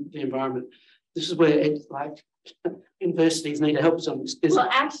the environment. This is where universities need to help us on this. Well,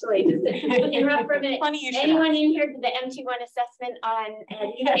 actually, just to interrupt for a minute. Anyone in here did the MT1 assessment on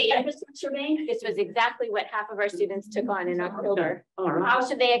UK Infrastructure Bank? This was exactly what half of our students took on in October. All right. How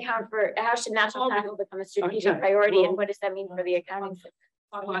should they account for, how should natural capital become a strategic priority, and what does that mean for the accounting system?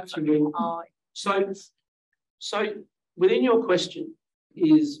 So within your question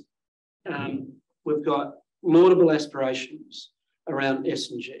is we've got laudable aspirations around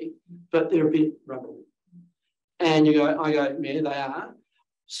S&G, but they're a bit rubbery. And I go, yeah, they are.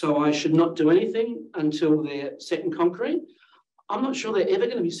 So I should not do anything until they're set in concrete. I'm not sure they're ever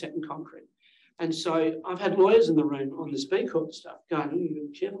going to be set in concrete. And so I've had lawyers in the room on this B Corp stuff going, oh, you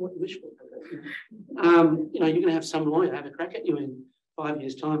be careful what you wish for. You're going to have some lawyer have a crack at you in 5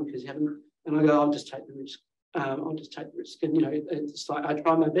 years' time because you haven't. And I go, I'll just take the risk. I'll just take the risk. And, it's like I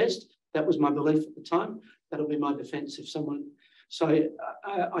try my best. That was my belief at the time. That'll be my defence if someone. So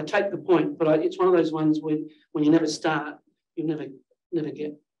I take the point, but it's one of those ones when you never start, you never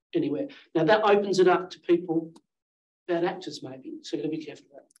get anywhere. Now that opens it up to people, bad actors maybe. So you've got to be careful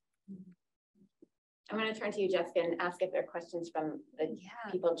of that. I'm going to turn to you, Jessica, and ask if there are questions from the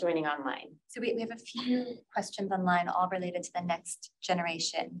people joining online. So we have a few questions online, all related to the next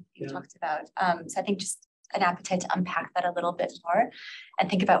generation you talked about. So I think just an appetite to unpack that a little bit more and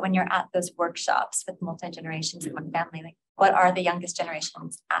think about when you're at those workshops with multi-generations in one family, like what are the youngest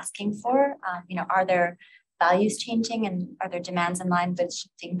generations asking for? Are their values changing, and are their demands in line with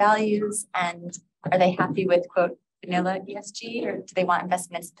shifting values? And are they happy with, quote, vanilla ESG, or do they want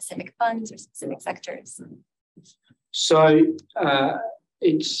investment in specific funds or specific sectors? So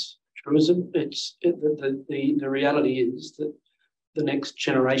it's tourism. The reality is that the next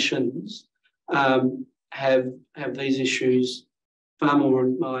generations have these issues far more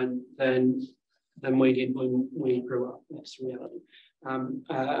in mind than we did when we grew up. That's the reality.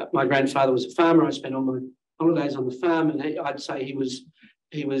 My grandfather was a farmer. I spent all my holidays on the farm, and I'd say he was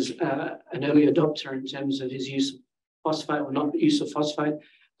an early adopter in terms of his use of phosphate or not use of phosphate.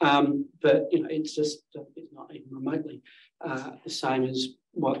 But it's not even remotely the same as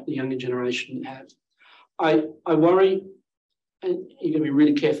what the younger generation have. I worry, and you're going to be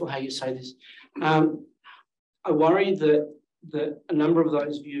really careful how you say this. I worry that a number of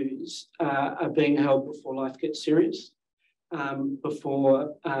those views are being held before life gets serious,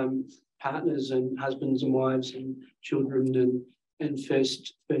 before partners and husbands and wives and children and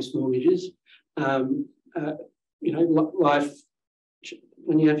first mortgages. Life,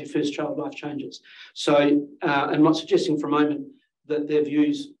 when you have your first child, life changes. So I'm not suggesting for a moment that their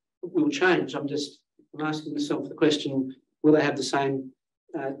views will change. I'm asking myself the question, will they have the same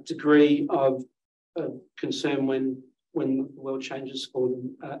degree of concern when the world changes for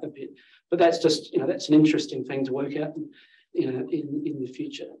them a bit? But that's just, that's an interesting thing to work out in the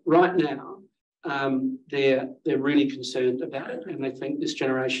future. Right now, they're really concerned about it, and they think this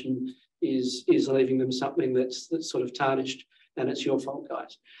generation is leaving them something that's sort of tarnished, and it's your fault,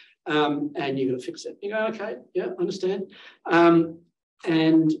 guys. And you've got to fix it. You go, okay, yeah, understand.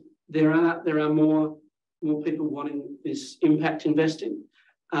 And there are more people wanting this impact investing,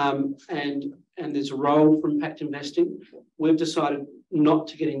 and there's a role for impact investing. We've decided not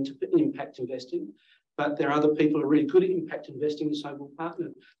to get into impact investing, but there are other people who are really good at impact investing, so we'll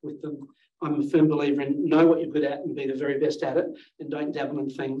partner with them. I'm a firm believer in know what you're good at and be the very best at it, and don't dabble in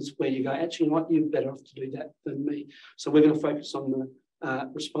things where you go, actually, you know what, you're better off to do that than me. So we're going to focus on the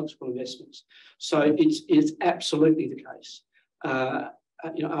responsible investments. So it's absolutely the case. I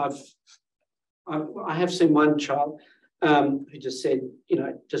have seen one child who just said,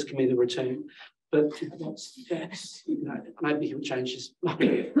 just give me the return. but that's you know, maybe he'll change his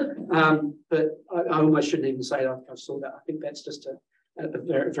mind. But I almost shouldn't even say I saw that. I think that's just a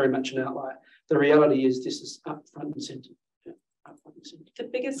very, very much an outlier. The reality is this is up front and centre. Yeah, up front and centre. The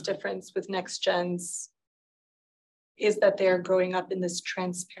biggest difference with next gens is that they're growing up in this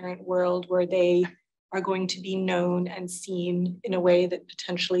transparent world where they are going to be known and seen in a way that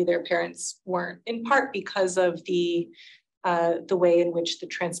potentially their parents weren't, in part because of the way in which the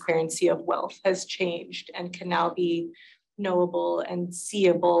transparency of wealth has changed and can now be knowable and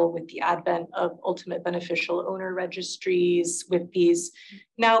seeable with the advent of ultimate beneficial owner registries, with these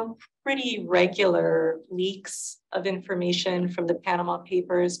now pretty regular leaks of information from the Panama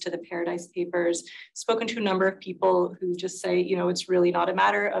Papers to the Paradise Papers. Spoken to a number of people who just say, you know, it's really not a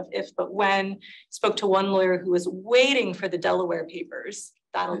matter of if, but when. Spoke to one lawyer who was waiting for the Delaware Papers.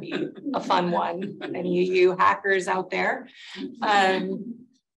 That'll be a fun one, any of you hackers out there.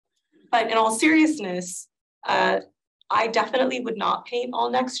 But in all seriousness, I definitely would not paint all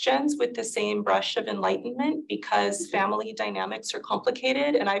next gens with the same brush of enlightenment, because family dynamics are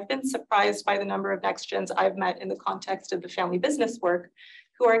complicated. And I've been surprised by the number of next gens I've met in the context of the family business work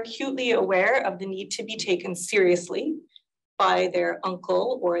who are acutely aware of the need to be taken seriously by their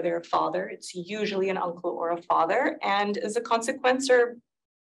uncle or their father. It's usually an uncle or a father. And as a consequence are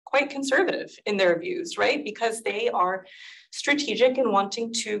quite conservative in their views, right? Because they are strategic in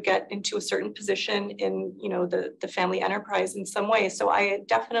wanting to get into a certain position in, you know, the family enterprise in some way. So I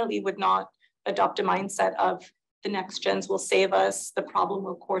definitely would not adopt a mindset of the next gens will save us, the problem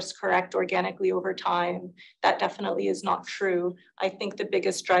will course correct organically over time. That definitely is not true. I think the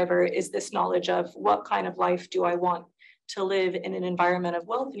biggest driver is this knowledge of what kind of life do I want to live in an environment of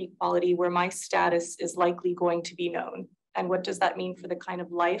wealth inequality where my status is likely going to be known. And what does that mean for the kind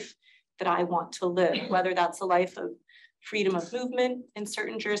of life that I want to live, whether that's a life of freedom of movement in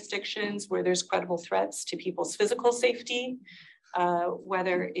certain jurisdictions where there's credible threats to people's physical safety,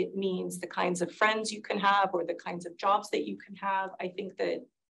 whether it means the kinds of friends you can have or the kinds of jobs that you can have. I think that,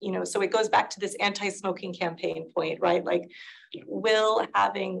 you know, so it goes back to this anti-smoking campaign point, right? Like, will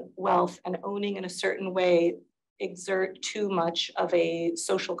having wealth and owning in a certain way exert too much of a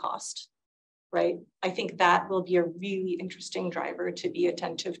social cost? Right? I think that will be a really interesting driver to be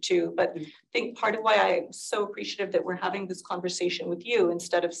attentive to. But I think part of why I'm so appreciative that we're having this conversation with you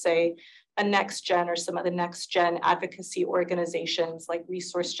instead of, say, a next gen or some of the next gen advocacy organizations like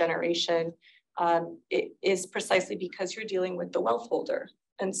Resource Generation, it is precisely because you're dealing with the wealth holder.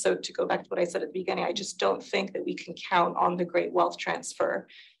 And so to go back to what I said at the beginning, I just don't think that we can count on the great wealth transfer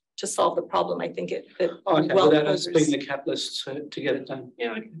to solve the problem. I think without us being the capitalists to get it done.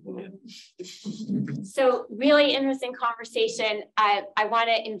 Yeah. So really interesting conversation. I want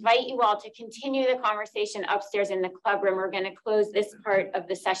to invite you all to continue the conversation upstairs in the club room. We're going to close this part of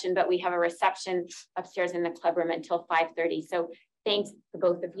the session, but we have a reception upstairs in the club room until 5:30. So thanks to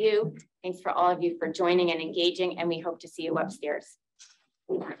both of you. Thanks for all of you for joining and engaging, and we hope to see you upstairs.